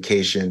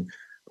gentrification,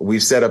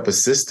 we've set up a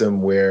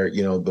system where,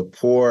 the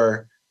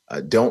poor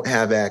don't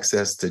have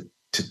access to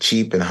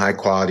cheap and high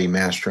quality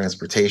mass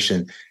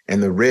transportation,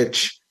 and the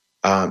rich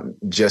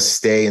just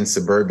stay in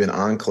suburban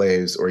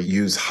enclaves or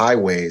use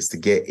highways to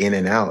get in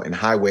and out, and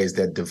highways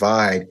that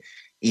divide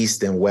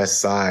east and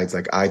west sides,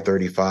 like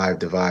I-35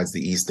 divides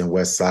the east and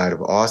west side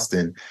of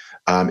Austin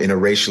in a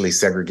racially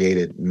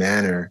segregated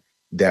manner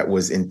that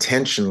was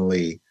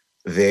intentionally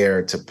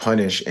there to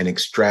punish and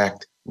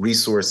extract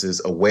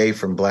resources away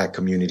from Black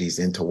communities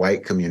into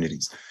white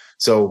communities.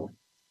 So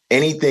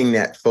anything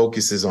that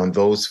focuses on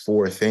those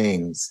four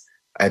things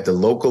at the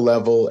local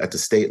level, at the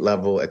state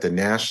level, at the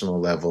national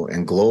level,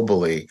 and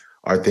globally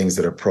are things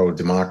that are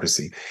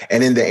pro-democracy.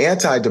 And in the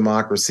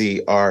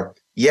anti-democracy are,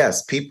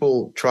 yes,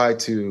 people try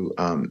to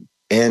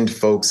end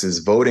folks'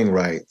 voting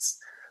rights.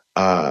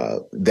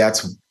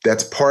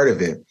 That's part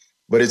of it.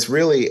 But it's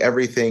really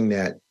everything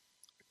that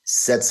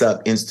sets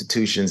up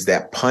institutions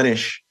that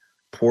punish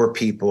poor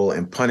people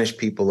and punish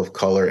people of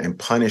color and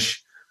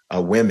punish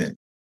women.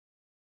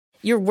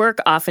 Your work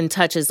often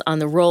touches on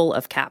the role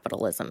of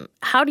capitalism.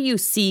 How do you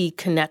see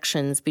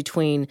connections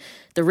between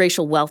the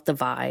racial wealth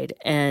divide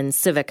and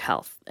civic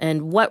health?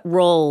 And what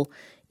role,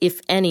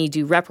 if any,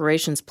 do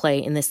reparations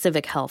play in the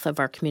civic health of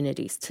our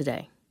communities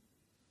today?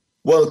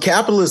 Well,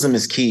 capitalism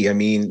is key. I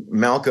mean,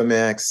 Malcolm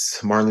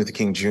X, Martin Luther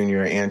King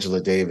Jr.,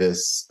 Angela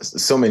Davis,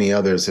 so many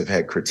others have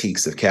had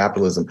critiques of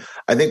capitalism.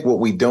 I think what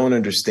we don't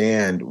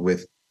understand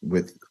with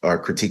our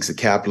critiques of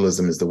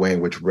capitalism is the way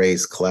in which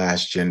race,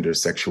 class, gender,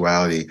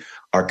 sexuality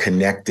are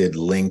connected,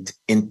 linked,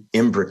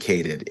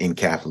 imbricated in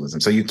capitalism.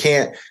 So you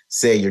can't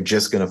say you're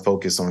just going to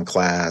focus on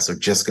class or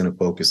just going to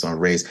focus on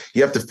race.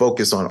 You have to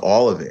focus on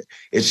all of it.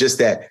 It's just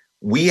that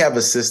we have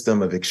a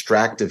system of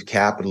extractive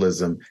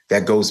capitalism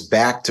that goes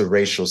back to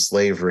racial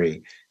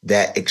slavery,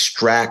 that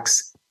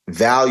extracts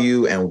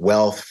value and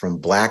wealth from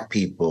Black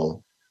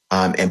people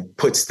and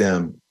puts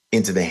them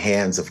into the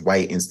hands of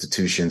white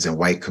institutions and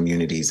white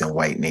communities and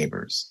white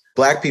neighbors.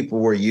 Black people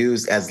were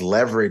used as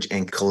leverage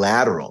and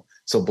collateral.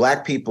 So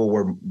Black people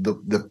were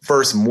the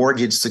first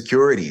mortgage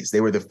securities.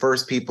 They were the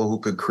first people who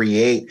could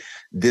create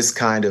this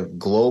kind of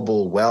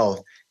global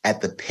wealth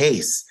at the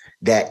pace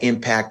that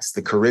impacts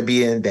the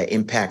Caribbean, that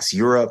impacts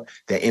Europe,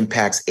 that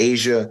impacts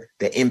Asia,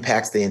 that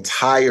impacts the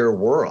entire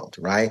world,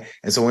 right?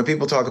 And so when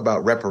people talk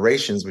about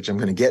reparations, which I'm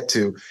going to get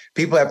to,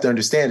 people have to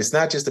understand it's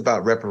not just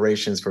about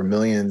reparations for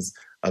millions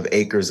of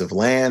acres of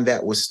land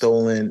that was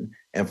stolen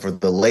and for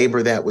the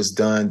labor that was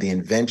done, the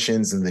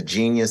inventions and the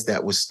genius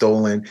that was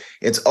stolen.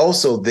 It's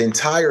also the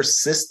entire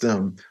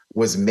system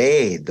was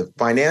made. The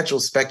financial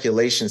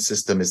speculation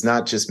system is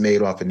not just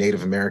made off of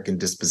Native American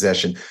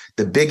dispossession.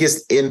 The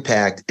biggest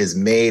impact is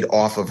made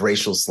off of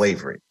racial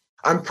slavery.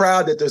 I'm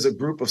proud that there's a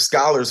group of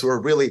scholars who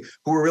are really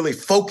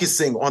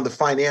focusing on the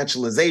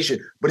financialization,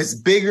 but it's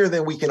bigger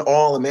than we can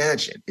all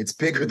imagine. It's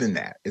bigger than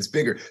that. It's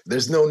bigger.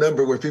 There's no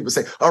number where people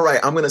say, all right,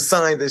 I'm going to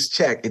sign this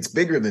check. It's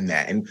bigger than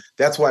that. And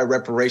that's why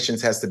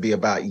reparations has to be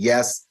about,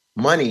 yes,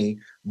 money,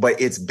 but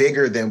it's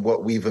bigger than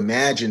what we've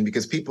imagined,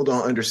 because people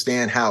don't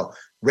understand how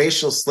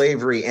racial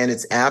slavery and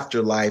its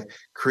afterlife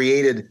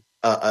created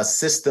a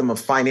system of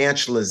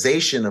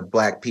financialization of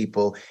Black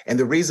people. And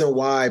the reason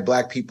why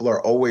Black people are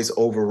always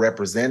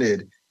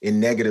overrepresented in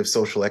negative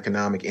social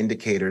economic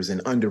indicators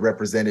and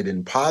underrepresented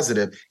in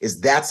positive is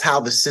that's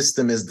how the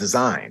system is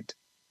designed.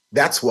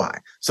 That's why.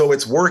 So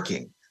it's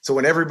working. So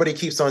when everybody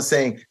keeps on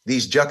saying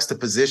these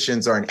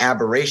juxtapositions are an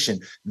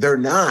aberration, they're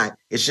not.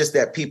 It's just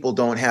that people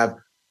don't have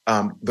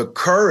the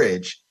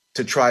courage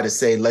to try to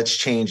say, let's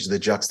change the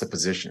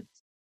juxtaposition.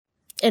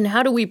 And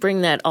how do we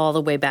bring that all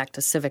the way back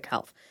to civic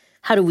health?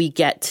 How do we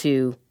get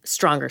to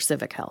stronger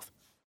civic health?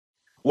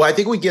 Well, I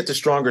think we get to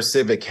stronger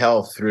civic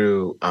health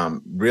through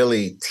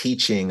really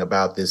teaching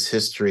about this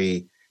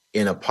history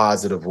in a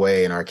positive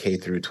way in our K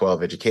through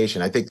 12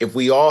 education. I think if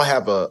we all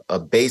have a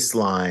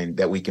baseline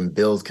that we can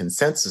build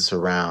consensus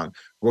around,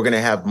 we're going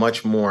to have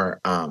much more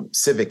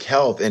civic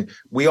health. And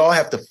we all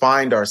have to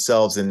find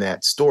ourselves in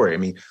that story. I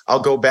mean, I'll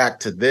go back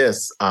to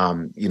this,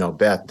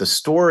 Beth, the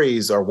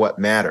stories are what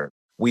matter.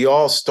 We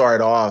all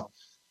start off,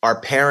 our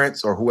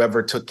parents or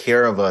whoever took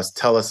care of us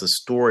tell us a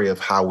story of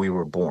how we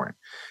were born.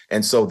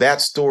 And so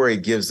that story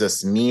gives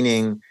us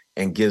meaning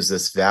and gives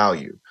us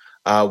value.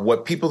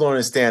 What people don't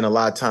understand a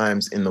lot of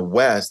times in the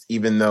West,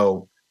 even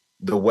though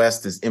the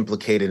West is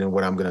implicated in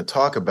what I'm going to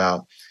talk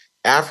about,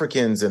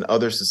 Africans and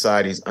other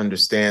societies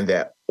understand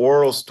that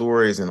oral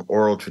stories and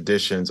oral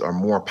traditions are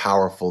more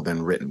powerful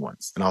than written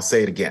ones. And I'll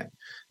say it again,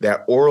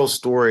 that oral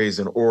stories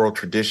and oral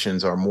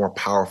traditions are more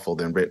powerful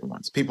than written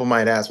ones. People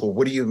might ask, well,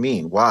 what do you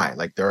mean? Why?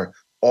 Like there are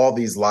all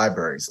these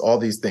libraries, all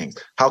these things.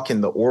 How can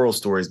the oral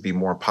stories be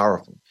more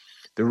powerful?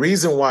 The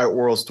reason why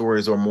oral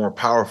stories are more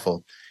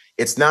powerful,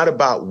 it's not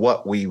about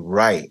what we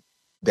write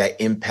that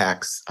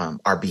impacts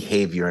our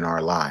behavior in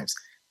our lives.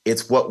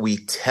 It's what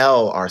we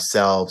tell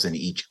ourselves and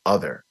each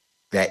other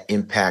that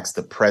impacts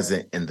the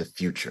present and the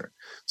future.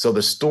 So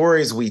the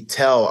stories we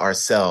tell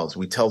ourselves,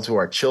 we tell to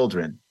our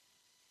children,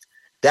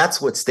 that's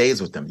what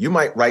stays with them. You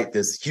might write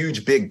this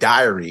huge, big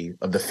diary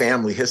of the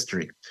family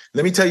history.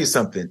 Let me tell you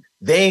something.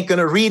 They ain't going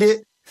to read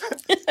it.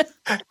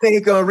 They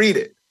ain't going to read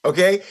it.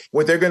 Okay.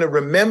 What they're going to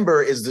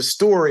remember is the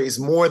stories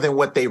more than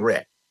what they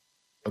read.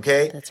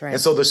 Okay. That's right.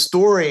 And so the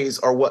stories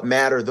are what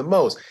matter the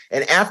most.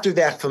 And after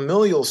that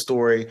familial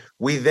story,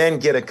 we then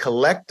get a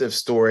collective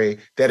story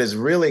that is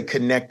really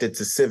connected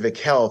to civic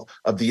health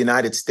of the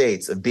United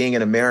States, of being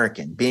an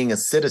American, being a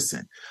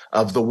citizen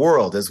of the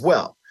world as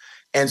well.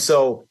 And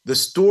so the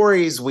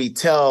stories we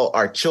tell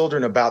our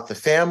children about the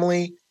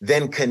family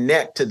then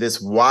connect to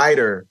this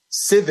wider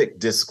civic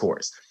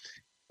discourse.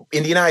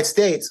 In the United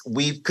States,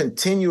 we've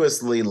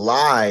continuously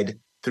lied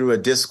through a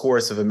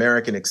discourse of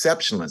American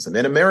exceptionalism.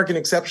 And American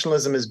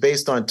exceptionalism is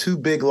based on two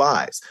big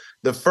lies.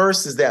 The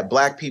first is that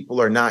Black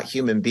people are not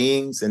human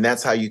beings, and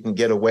that's how you can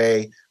get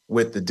away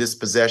with the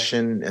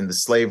dispossession and the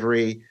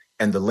slavery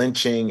and the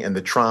lynching and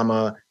the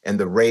trauma and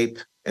the rape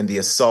and the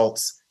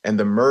assaults and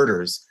the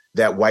murders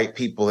that white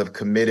people have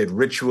committed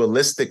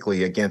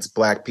ritualistically against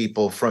Black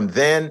people from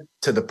then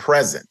to the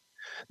present.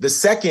 The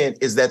second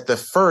is that the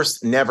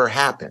first never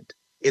happened.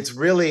 It's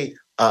really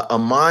a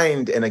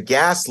mind and a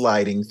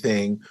gaslighting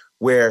thing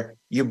where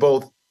you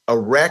both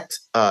erect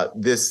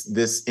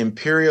this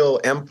imperial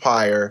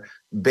empire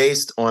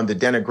based on the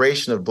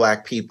denigration of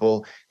Black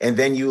people, and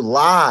then you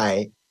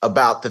lie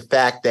about the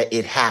fact that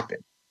it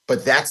happened.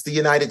 But that's the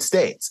United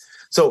States.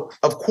 So,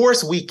 of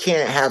course, we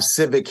can't have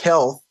civic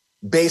health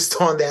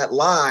based on that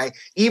lie,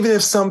 even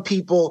if some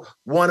people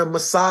want to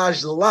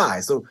massage the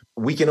lie. So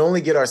we can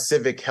only get our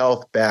civic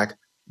health back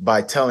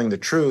by telling the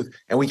truth,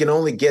 and we can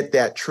only get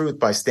that truth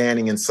by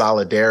standing in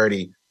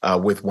solidarity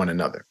with one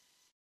another.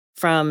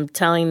 From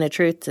telling the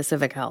truth to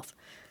civic health.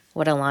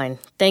 What a line.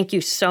 Thank you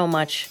so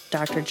much,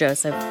 Dr.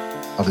 Joseph.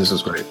 Oh, this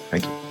was great.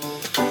 Thank you.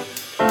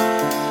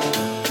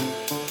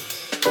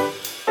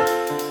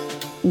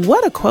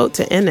 What a quote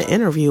to end the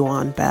interview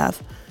on,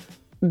 Beth.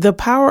 The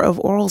power of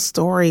oral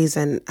stories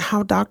and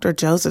how Dr.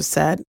 Joseph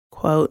said,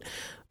 quote,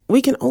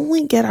 "We can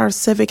only get our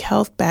civic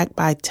health back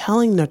by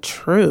telling the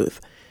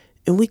truth.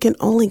 And we can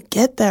only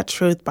get that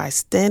truth by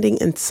standing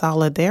in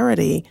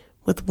solidarity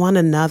with one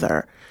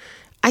another."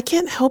 I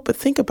can't help but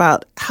think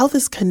about how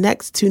this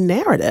connects to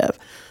narrative,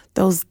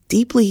 those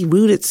deeply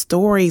rooted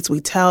stories we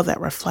tell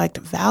that reflect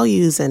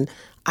values and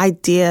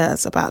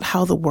ideas about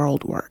how the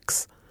world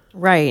works.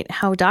 Right.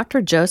 How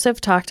Dr.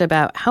 Joseph talked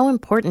about how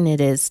important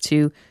it is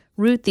to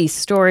root these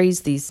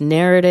stories, these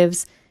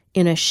narratives,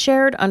 in a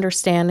shared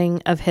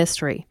understanding of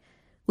history.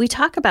 We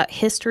talk about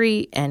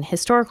history and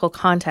historical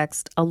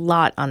context a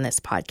lot on this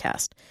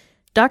podcast.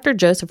 Dr.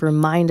 Joseph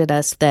reminded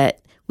us that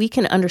we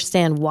can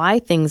understand why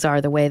things are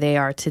the way they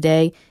are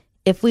today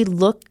if we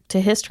look to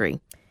history.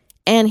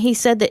 And he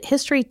said that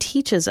history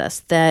teaches us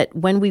that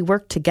when we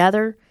work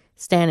together,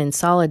 stand in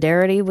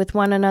solidarity with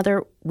one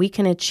another, we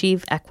can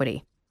achieve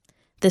equity.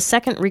 The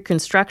Second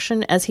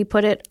Reconstruction, as he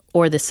put it,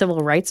 or the Civil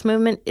Rights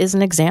Movement, is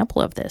an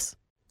example of this.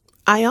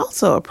 I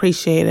also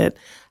appreciated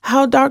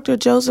how Dr.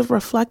 Joseph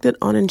reflected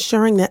on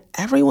ensuring that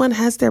everyone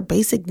has their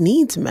basic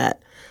needs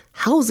met: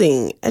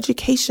 housing,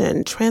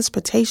 education,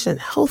 transportation,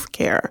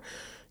 healthcare.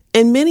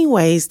 In many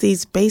ways,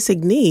 these basic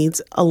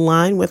needs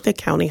align with the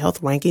County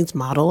Health Rankings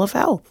model of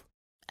health.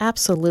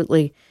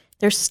 Absolutely.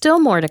 There's still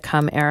more to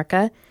come,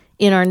 Ericka.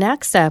 In our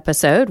next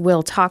episode,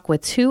 we'll talk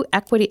with two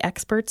equity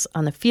experts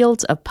on the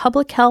fields of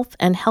public health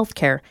and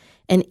healthcare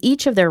and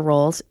each of their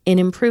roles in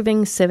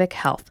improving civic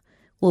health.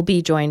 We'll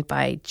be joined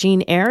by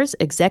Jean Ayers,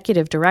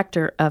 Executive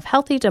Director of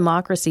Healthy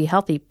Democracy,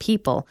 Healthy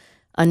People,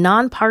 a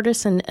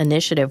nonpartisan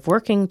initiative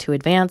working to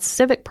advance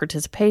civic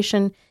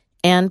participation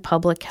and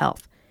public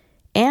health.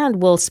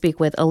 And we'll speak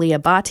with Aliyah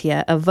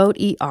Bhatia of Vote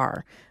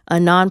ER, a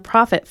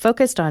nonprofit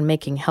focused on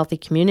making healthy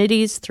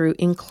communities through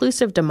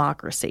inclusive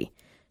democracy.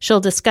 She'll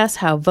discuss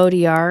how Vote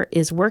ER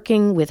is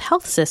working with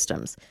health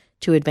systems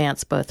to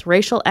advance both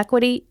racial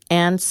equity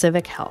and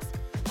civic health.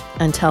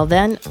 Until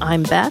then,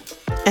 I'm Beth.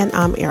 And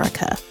I'm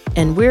Ericka.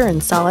 And we're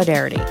in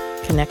solidarity.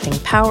 connecting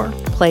power,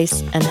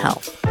 place, and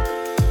health.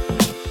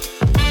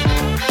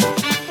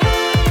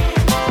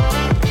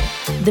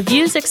 The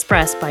views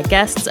expressed by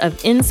guests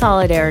of In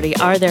Solidarity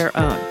are their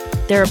own.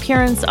 Their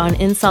appearance on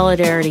In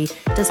Solidarity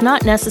does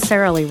not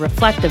necessarily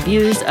reflect the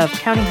views of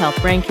County Health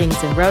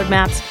Rankings and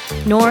Roadmaps,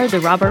 nor the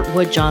Robert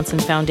Wood Johnson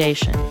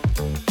Foundation.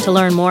 To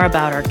learn more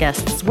about our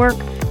guests' work,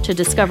 to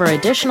discover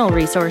additional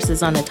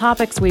resources on the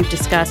topics we've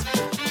discussed,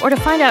 or to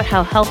find out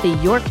how healthy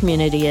your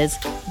community is,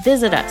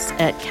 visit us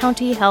at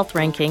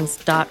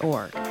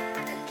countyhealthrankings.org.